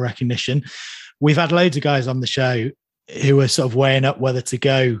international recognition. We've had loads of guys on the show who are sort of weighing up whether to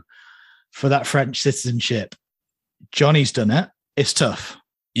go for that French citizenship. Johnny's done it. It's tough.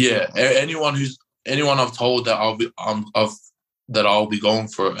 Yeah, anyone I've told that I'll be going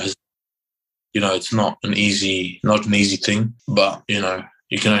for it has, it's not an easy thing, but you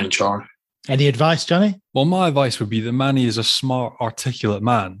can only try. Any advice, Johnny? Well, my advice would be that Manny is a smart, articulate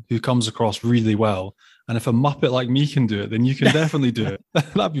man who comes across really well. And if a muppet like me can do it, then you can definitely do it.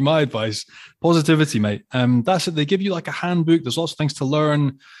 That'd be my advice. Positivity, mate. That's it. They give you like a handbook. There's lots of things to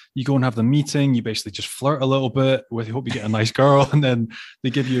learn. You go and have the meeting. You basically just flirt a little bit with, hope you get a nice girl, and then they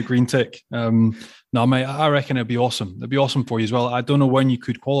give you a green tick. No, mate, I reckon it'd be awesome. It'd be awesome for you as well. I don't know when you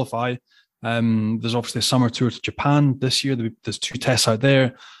could qualify. There's obviously a summer tour to Japan this year. There's 2 tests out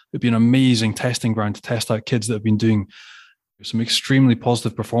there. It'd be an amazing testing ground to test out kids that have been doing some extremely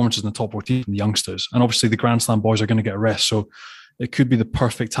positive performances in the top 14 from the youngsters. And obviously the Grand Slam boys are going to get a rest. So it could be the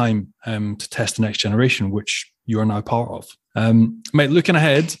perfect time to test the next generation, which you are now part of. Mate, looking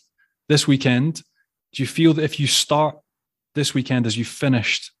ahead this weekend, do you feel that if you start this weekend as you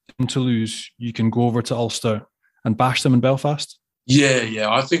finished in Toulouse, you can go over to Ulster and bash them in Belfast? Yeah.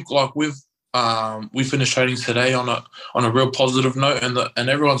 I think like we finished training today on a real positive note, and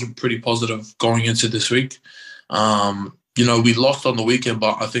everyone's pretty positive going into this week. We lost on the weekend,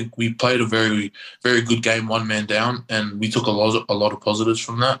 but I think we played a very, very good game, one man down, and we took a lot of positives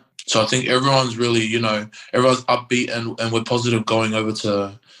from that. So I think everyone's really, everyone's upbeat and we're positive going over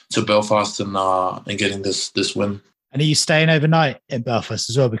to Belfast and getting this win. And are you staying overnight in Belfast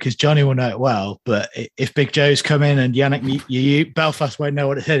as well? Because Johnny will know it well, but if Big Joe's come in and Yannick, Belfast won't know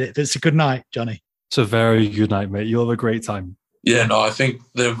what it is. It's a good night, Johnny. It's a very good night, mate. You'll have a great time. Yeah, no, I think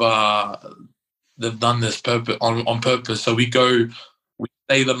they've done this on purpose. So we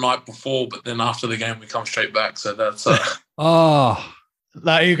stay the night before, but then after the game we come straight back. So that's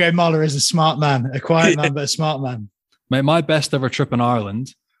that Ugo Moller is a smart man, a quiet man, but a smart man. Mate, my best ever trip in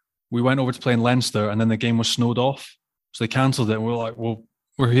Ireland, we went over to play in Leinster, and then the game was snowed off. So they cancelled it. And we were like, well,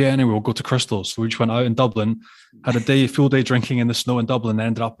 we're here anyway. We'll go to Crystals. So we just went out in Dublin, had a full day drinking in the snow in Dublin, and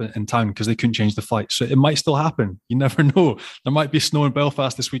ended up in town because they couldn't change the flight. So it might still happen. You never know. There might be snow in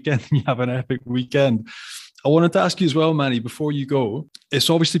Belfast this weekend and you have an epic weekend. I wanted to ask you as well, Manny, before you go, it's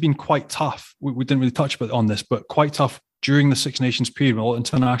obviously been quite tough. We didn't really touch on this, but quite tough during the Six Nations period when all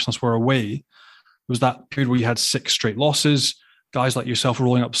internationals were away. It was that period where you had 6 straight losses, guys like yourself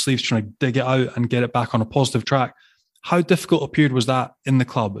rolling up sleeves, trying to dig it out and get it back on a positive track. How difficult a period was that in the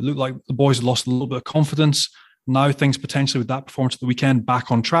club? It looked like the boys had lost a little bit of confidence. Now things potentially with that performance at the weekend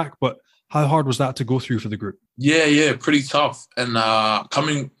back on track, but how hard was that to go through for the group? Yeah, pretty tough. And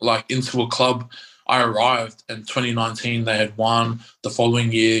coming into a club, I arrived in 2019, they had won. The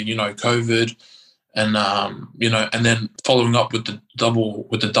following year, COVID, and and then following up with the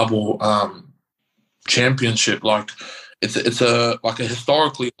double championship. It's a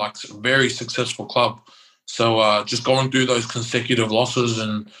historically very successful club. So just going through those consecutive losses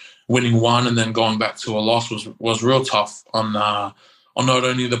and winning one and then going back to a loss was real tough on not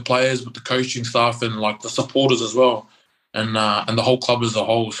only the players but the coaching staff and the supporters as well, and the whole club as a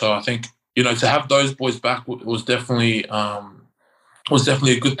whole. So I think to have those boys back was definitely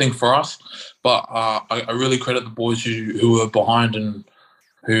a good thing for us. But I really credit the boys who were behind and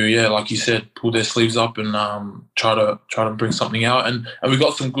who, yeah, like you said, pull their sleeves up and try to bring something out. And we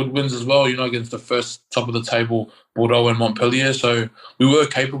got some good wins as well, against the first top of the table, Bordeaux and Montpellier. So we were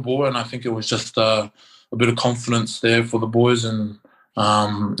capable, and I think it was just a bit of confidence there for the boys. And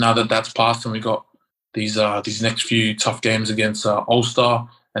now that that's passed, and we got these next few tough games against Ulster,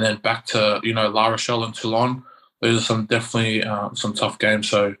 and then back to La Rochelle and Toulon. Those are definitely some tough games.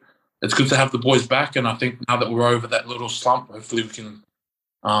 So it's good to have the boys back, and I think now that we're over that little slump, hopefully we can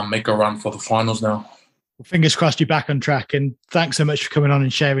make a run for the finals now. Well, fingers crossed you're back on track, and thanks so much for coming on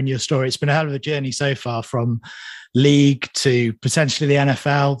and sharing your story. It's been a hell of a journey so far, from league to potentially the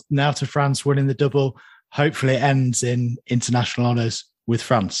NFL, now to France winning the double. Hopefully it ends in international honours with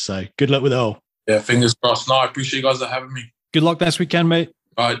France. So good luck with it all. Yeah, fingers crossed. No, I appreciate you guys for having me. Good luck next weekend, mate.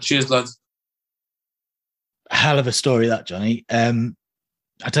 All right, cheers, lads. Hell of a story, that, Johnny.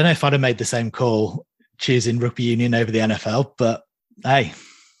 I don't know if I'd have made the same call choosing rugby union over the NFL, but hey.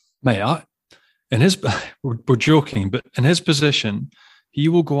 Mate, we're joking, but in his position, he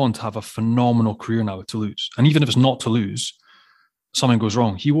will go on to have a phenomenal career now at Toulouse. And even if it's not Toulouse, something goes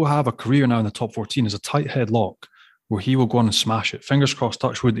wrong, he will have a career now in the top 14 as a tight headlock where he will go on and smash it. Fingers crossed,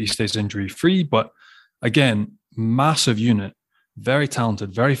 touch wood, that he stays injury free. But again, massive unit, very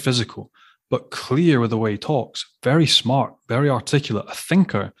talented, very physical, but clear with the way he talks, very smart, very articulate, a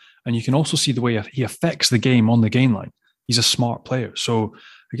thinker. And you can also see the way he affects the game on the gain line. He's a smart player. So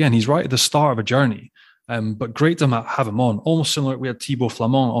again, he's right at the start of a journey, but great to have him on. Almost similar, we had Thibaut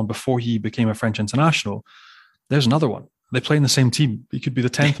Flamand on before he became a French international. There's another one. They play in the same team. He could be the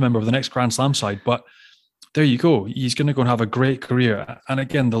 10th member of the next Grand Slam side, but there you go. He's going to go and have a great career. And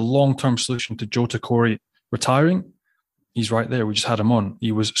again, the long-term solution to Joe Takori retiring, he's right there. We just had him on.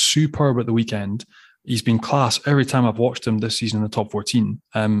 He was superb at the weekend. He's been class every time I've watched him this season in the top 14,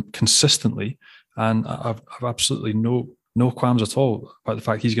 consistently. And I've absolutely no qualms at all about the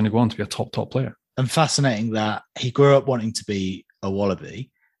fact he's going to go on to be a top player. And fascinating that he grew up wanting to be a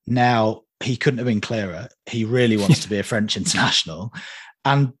Wallaby. Now he couldn't have been clearer. He really wants to be a French international.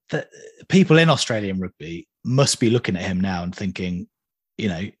 And people in Australian rugby must be looking at him now and thinking,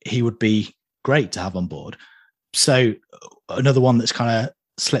 he would be great to have on board. So another one that's kind of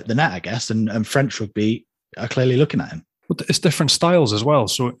slipped the net, I guess, and French rugby are clearly looking at him. But it's different styles as well.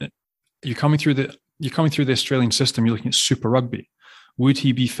 So you're coming through the Australian system, you're looking at Super Rugby. Would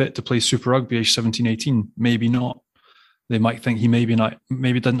he be fit to play Super Rugby age 17, 18? Maybe not. They might think he maybe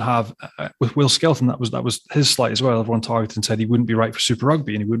didn't have, with Will Skelton, that was his slight as well. Everyone targeted and said he wouldn't be right for Super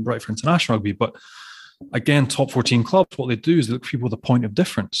Rugby and he wouldn't be right for international rugby. But again, top 14 clubs, what they do is they look for people with a point of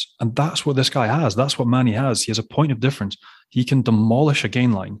difference. And that's what this guy has. That's what Manny has. He has a point of difference. He can demolish a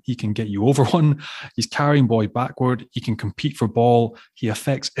gain line. He can get you over one. He's carrying boy backward. He can compete for ball. He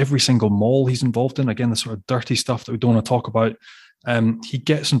affects every single maul he's involved in. Again, the sort of dirty stuff that we don't want to talk about. He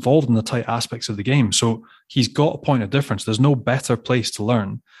gets involved in the tight aspects of the game. So he's got a point of difference. There's no better place to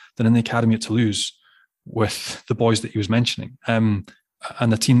learn than in the academy at Toulouse with the boys that he was mentioning. And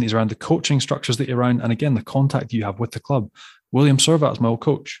the team that he's around, the coaching structures that you're around, and again, the contact you have with the club. William Servat is my old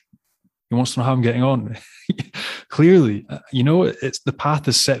coach. He wants to know how I'm getting on. Clearly, it's the path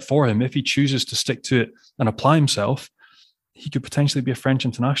is set for him. If he chooses to stick to it and apply himself, he could potentially be a French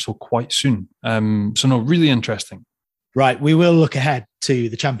international quite soon. Really interesting. Right. We will look ahead to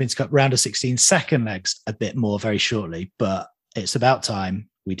the Champions Cup round of 16 second legs a bit more very shortly, but it's about time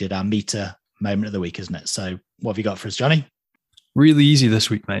we did our meter moment of the week, isn't it? So what have you got for us, Johnny? Really easy this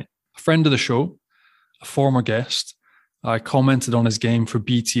week, mate. A friend of the show, a former guest. I commented on his game for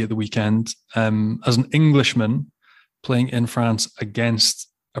BT at the weekend. As an Englishman playing in France against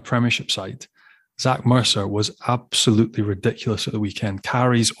a Premiership side, Zach Mercer was absolutely ridiculous at the weekend.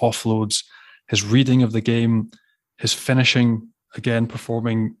 Carries, offloads, his reading of the game, his finishing, again,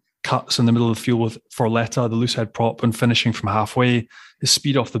 performing cuts in the middle of the field with Forletta, the loose head prop, and finishing from halfway, his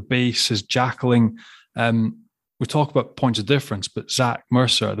speed off the base, his jackling. We talk about points of difference, but Zach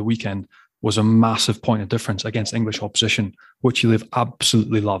Mercer at the weekend was a massive point of difference against English opposition, which he'll have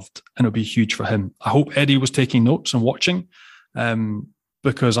absolutely loved, and it'll be huge for him. I hope Eddie was taking notes and watching,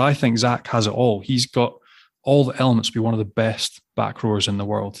 because I think Zach has it all. He's got all the elements to be one of the best back rowers in the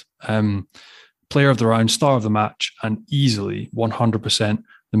world. Player of the round, star of the match, and easily 100%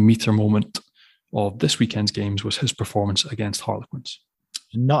 the meter moment of this weekend's games was his performance against Harlequins.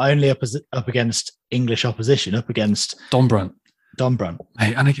 Not only up against English opposition, up against Don Brunt.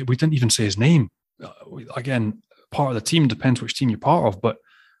 Hey, and again, we didn't even say his name. Again, part of the team depends which team you're part of, but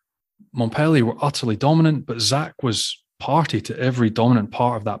Montpellier were utterly dominant, but Zach was party to every dominant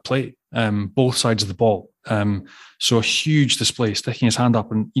part of that play, both sides of the ball. So a huge display, sticking his hand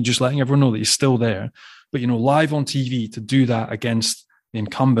up and just letting everyone know that he's still there. But, live on TV to do that against the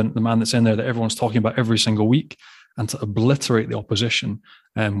incumbent, the man that's in there that everyone's talking about every single week, and to obliterate the opposition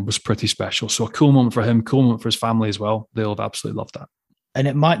was pretty special. So a cool moment for him, cool moment for his family as well. They'll have absolutely loved that. And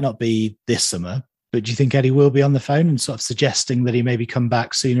it might not be this summer, but do you think Eddie will be on the phone and sort of suggesting that he maybe come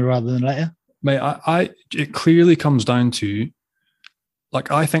back sooner rather than later? Mate, it clearly comes down to, like,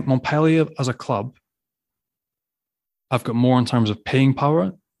 I think Montpellier as a club have got more in terms of paying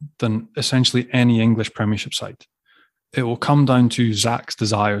power than essentially any English Premiership side. It will come down to Zach's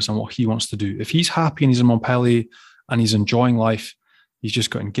desires and what he wants to do. If he's happy and he's in Montpellier and he's enjoying life, he's just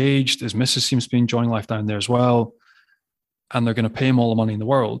got engaged, his missus seems to be enjoying life down there as well, and they're going to pay him all the money in the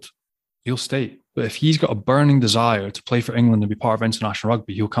world, he'll stay. But if he's got a burning desire to play for England and be part of international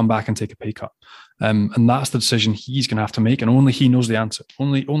rugby, he'll come back and take a pay cut. And that's the decision he's going to have to make. And only he knows the answer.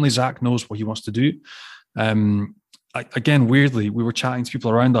 Only Zach knows what he wants to do. Again, weirdly, we were chatting to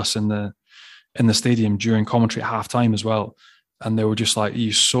people around us in the stadium during commentary at halftime as well. And they were just like,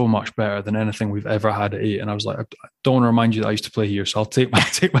 he's so much better than anything we've ever had at 8. And I was like, I don't want to remind you that I used to play here, so I'll take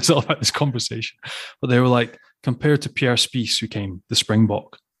myself out of this conversation. But they were like, compared to Pierre Spies, who came, the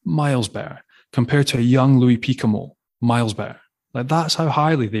Springbok, miles better. Compared to a young Louis Picamol, miles better. Like, that's how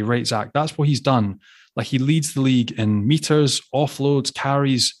highly they rate Zach. That's what he's done. Like, he leads the league in meters, offloads,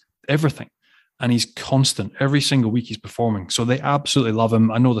 carries, everything. And he's constant. Every single week he's performing. So they absolutely love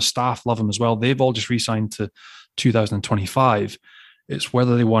him. I know the staff love him as well. They've all just re-signed to 2025. It's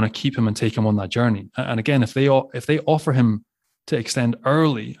whether they want to keep him and take him on that journey. And again, if they offer him to extend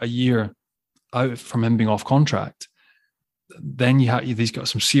early, a year out from him being off contract, then he's got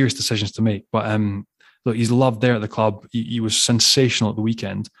some serious decisions to make. But look, he's loved there at the club. He was sensational at the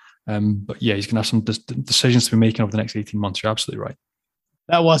weekend. But yeah, he's going to have some decisions to be making over the next 18 months. You're absolutely right.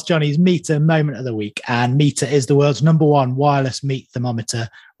 That was Johnny's Meter moment of the week. And Meter is the world's #1 wireless meat thermometer,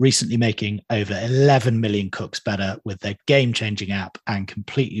 recently making over 11 million cooks better with their game-changing app and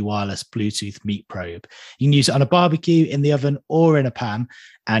completely wireless Bluetooth meat probe. You can use it on a barbecue, in the oven, or in a pan,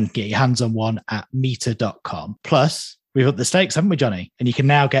 and get your hands on one at meter.com. Plus, we've upped the stakes, haven't we, Johnny? And you can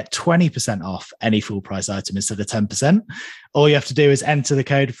now get 20% off any full price item instead of 10%. All you have to do is enter the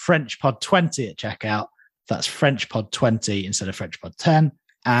code FrenchPod20 at checkout. That's FrenchPod20 instead of FrenchPod10.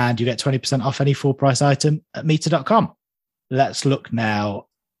 And you get 20% off any full price item at meter.com. Let's look now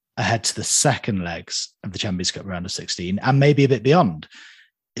ahead to the second legs of the Champions Cup round of 16 and maybe a bit beyond.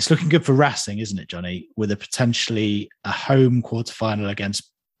 It's looking good for Racing, isn't it, Johnny? With a potentially a home quarterfinal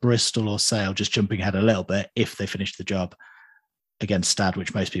against Bristol or Sale, just jumping ahead a little bit if they finish the job against Stade,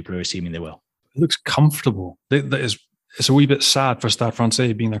 which most people are assuming they will. It looks comfortable. It's a wee bit sad for Stade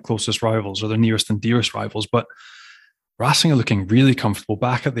Francais being their closest rivals or their nearest and dearest rivals, but Racing are looking really comfortable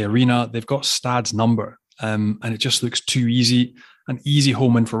back at the arena. They've got Stade's number, and it just looks too easy. An easy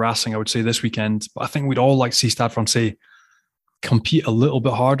home win for Racing, I would say, this weekend. But I think we'd all like to see Stade Francais compete a little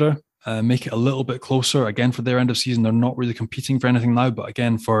bit harder, make it a little bit closer. Again, for their end of season, they're not really competing for anything now, but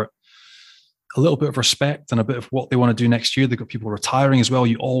again, for a little bit of respect and a bit of what they want to do next year. They've got people retiring as well.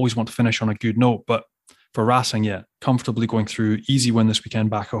 You always want to finish on a good note, but for Racing, yeah, comfortably going through, easy win this weekend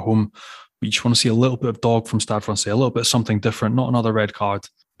back at home. We just want to see a little bit of dog from Stade Francais, a little bit of something different, not another red card,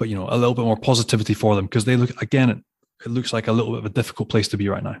 but, you know, a little bit more positivity for them, because they look, again, it looks like a little bit of a difficult place to be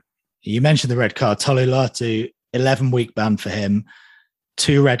right now. You mentioned the red card. Tolu Latu, 11-week ban for him,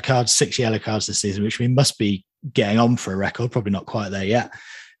 2 red cards, 6 yellow cards this season, which we must be getting on for a record, probably not quite there yet.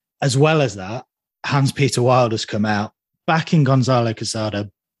 As well as that, Hans-Peter Wild has come out backing Gonzalo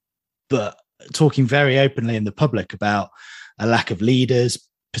Quesada, but talking very openly in the public about a lack of leaders,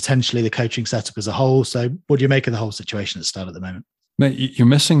 potentially the coaching setup as a whole. So what do you make of the whole situation at Stade at the moment? Mate, you're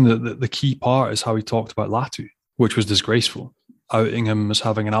missing the key part is how he talked about Latu, which was disgraceful, outing him as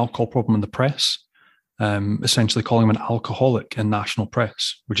having an alcohol problem in the press, essentially calling him an alcoholic in national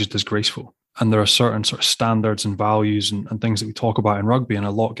press, which is disgraceful. And there are certain sort of standards and values and things that we talk about in rugby, and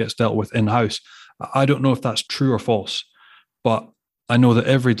a lot gets dealt with in-house. I don't know if that's true or false, but I know that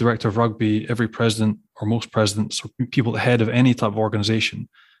every director of rugby, every president or most presidents or people at the head of any type of organization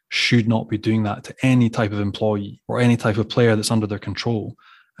should not be doing that to any type of employee or any type of player that's under their control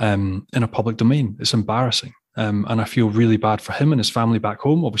in a public domain. It's embarrassing. And I feel really bad for him and his family back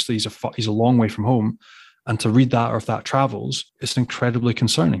home. Obviously, he's a long way from home. And to read that, or if that travels, it's incredibly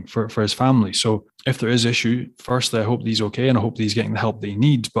concerning for his family. So if there is issue, firstly, I hope that he's okay and I hope that he's getting the help that he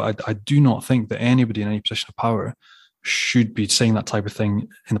needs. But I do not think that anybody in any position of power should be saying that type of thing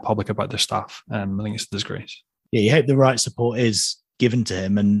in the public about their staff. I think it's a disgrace. Yeah, you hope the right support is given to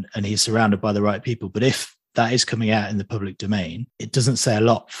him and he's surrounded by the right people. But if that is coming out in the public domain, it doesn't say a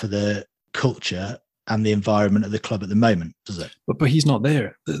lot for the culture and the environment of the club at the moment, does it? But he's not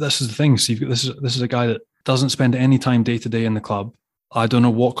there. This is the thing, Steve. This is a guy that doesn't spend any time day to day in the club. I don't know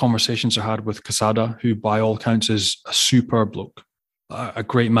what conversations are had with Quesada, who by all accounts is a superb bloke, a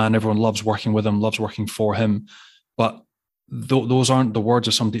great man. Everyone loves working with him, loves working for him. But those aren't the words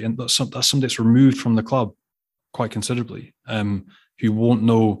of somebody, and that's somebody that's removed from the club quite considerably, who won't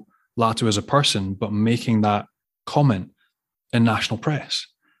know Latu as a person, but making that comment in national press.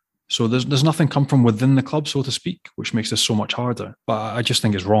 So there's nothing come from within the club, so to speak, which makes this so much harder. But I just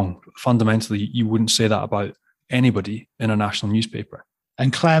think it's wrong. Fundamentally, you wouldn't say that about anybody in a national newspaper.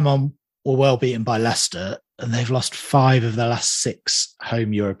 And Clermont were well beaten by Leicester, and they've lost 5 of their last 6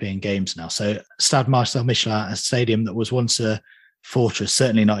 home European games now. So Stade Marcel Michelin, a stadium that was once a fortress,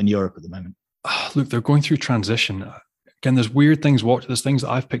 certainly not in Europe at the moment. Look, they're going through transition. Again, there's weird things. There's things that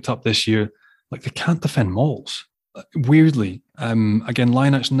I've picked up this year, like they can't defend mauls. Weirdly, again,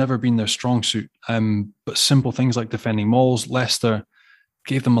 line-out's never been their strong suit. But simple things like defending mauls, Leicester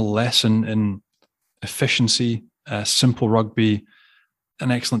gave them a lesson in efficiency, simple rugby,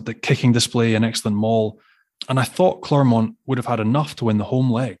 an excellent kicking display, an excellent maul. And I thought Clermont would have had enough to win the home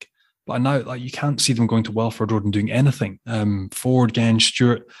leg. But now, you can't see them going to Welford Road and doing anything. Ford, Genge,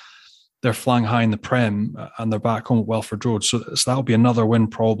 Stewart, they're flying high in the Prem, and they're back home at Welford Road. So that'll be another win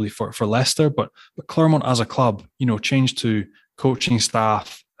probably for Leicester. But Clermont as a club, change to coaching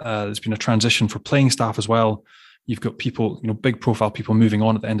staff. There's been a transition for playing staff as well. You've got people, big profile people moving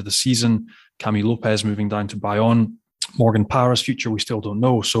on at the end of the season. Camille Lopez moving down to Bayonne. Morgan Parra's future, we still don't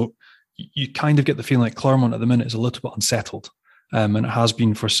know. So you kind of get the feeling like Clermont at the minute is a little bit unsettled. And it has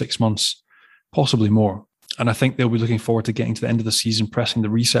been for 6 months, possibly more. And I think they'll be looking forward to getting to the end of the season, pressing the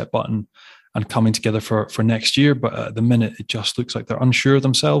reset button and coming together for next year. But at the minute, it just looks like they're unsure of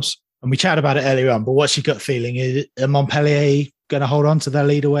themselves. And we chatted about it earlier on, but what's your gut feeling? Is Montpellier going to hold on to their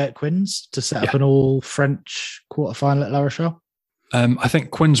lead away at Quins to set up an all-French quarterfinal at La Rochelle? I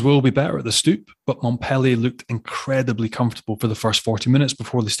think Quins will be better at the Stoop, but Montpellier looked incredibly comfortable for the first 40 minutes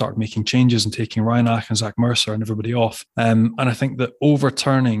before they started making changes and taking Reinach and Zach Mercer and everybody off. And I think that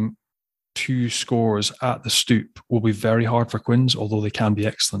overturning 2 scores at the Stoop will be very hard for Quins, although they can be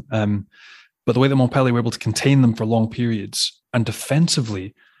excellent. But the way that Montpellier were able to contain them for long periods, and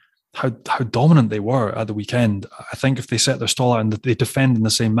defensively, how dominant they were at the weekend. I think if they set their stall out and they defend in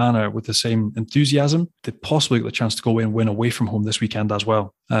the same manner with the same enthusiasm, they possibly get the chance to go and win away from home this weekend as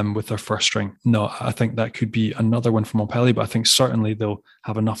well, with their first string. No, I think that could be another win for Montpellier, but I think certainly they'll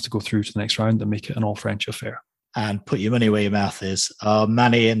have enough to go through to the next round and make it an all-French affair. And put your money where your mouth is. Are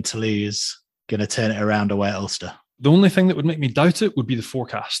Manny and Toulouse going to turn it around away at Ulster? The only thing that would make me doubt it would be the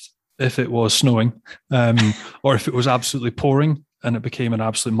forecast. If it was snowing, or if it was absolutely pouring and it became an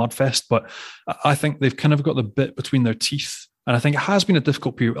absolute mudfest. But I think they've kind of got the bit between their teeth. And I think it has been a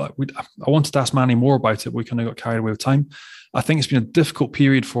difficult period. I wanted to ask Manny more about it. We kind of got carried away with time. I think it's been a difficult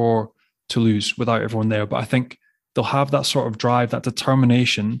period for Toulouse without everyone there. But I think they'll have that sort of drive, that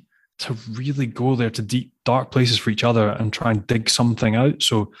determination to really go there to deep, dark places for each other and try and dig something out.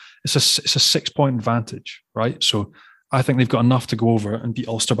 So it's a 6-point advantage, right? So I think they've got enough to go over and beat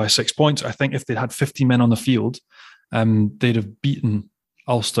Ulster by 6 points. I think if they'd had 50 men on the field, they'd have beaten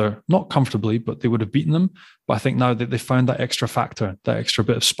Ulster, not comfortably, but they would have beaten them. But I think now that they found that extra factor, that extra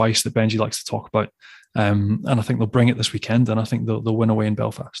bit of spice that Benji likes to talk about. And I think they'll bring it this weekend, and I think they'll win away in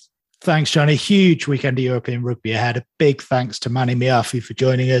Belfast. Thanks, Johnny. Huge weekend of European rugby ahead. A big thanks to Manny Miafi for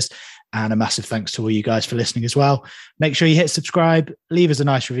joining us, and a massive thanks to all you guys for listening as well. Make sure you hit subscribe, leave us a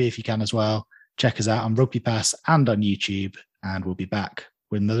nice review if you can as well. Check us out on Rugby Pass and on YouTube, and we'll be back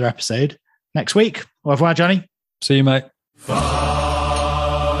with another episode next week. Au revoir, Johnny. See you, mate.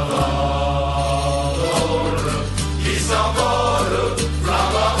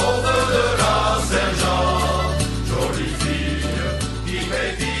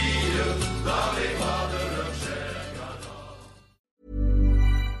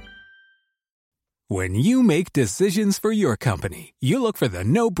 When you make decisions for your company, you look for the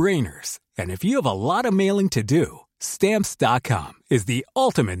no-brainers. And if you have a lot of mailing to do, Stamps.com is the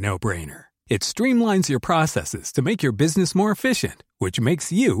ultimate no-brainer. It streamlines your processes to make your business more efficient, which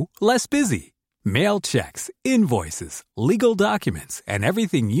makes you less busy. Mail checks, invoices, legal documents, and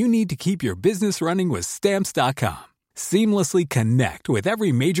everything you need to keep your business running with Stamps.com. Seamlessly connect with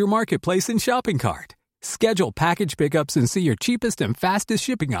every major marketplace and shopping cart. Schedule package pickups and see your cheapest and fastest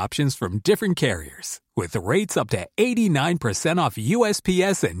shipping options from different carriers, with rates up to 89% off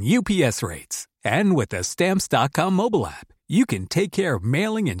USPS and UPS rates. And with the Stamps.com mobile app, you can take care of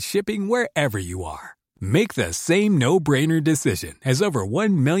mailing and shipping wherever you are. Make the same no-brainer decision as over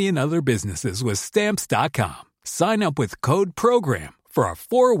 1 million other businesses with Stamps.com. Sign up with code PROGRAM for a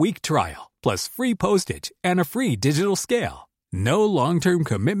 4-week trial, plus free postage and a free digital scale. No long-term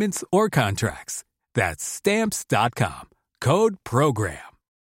commitments or contracts. That's Stamps.com. Code PROGRAM.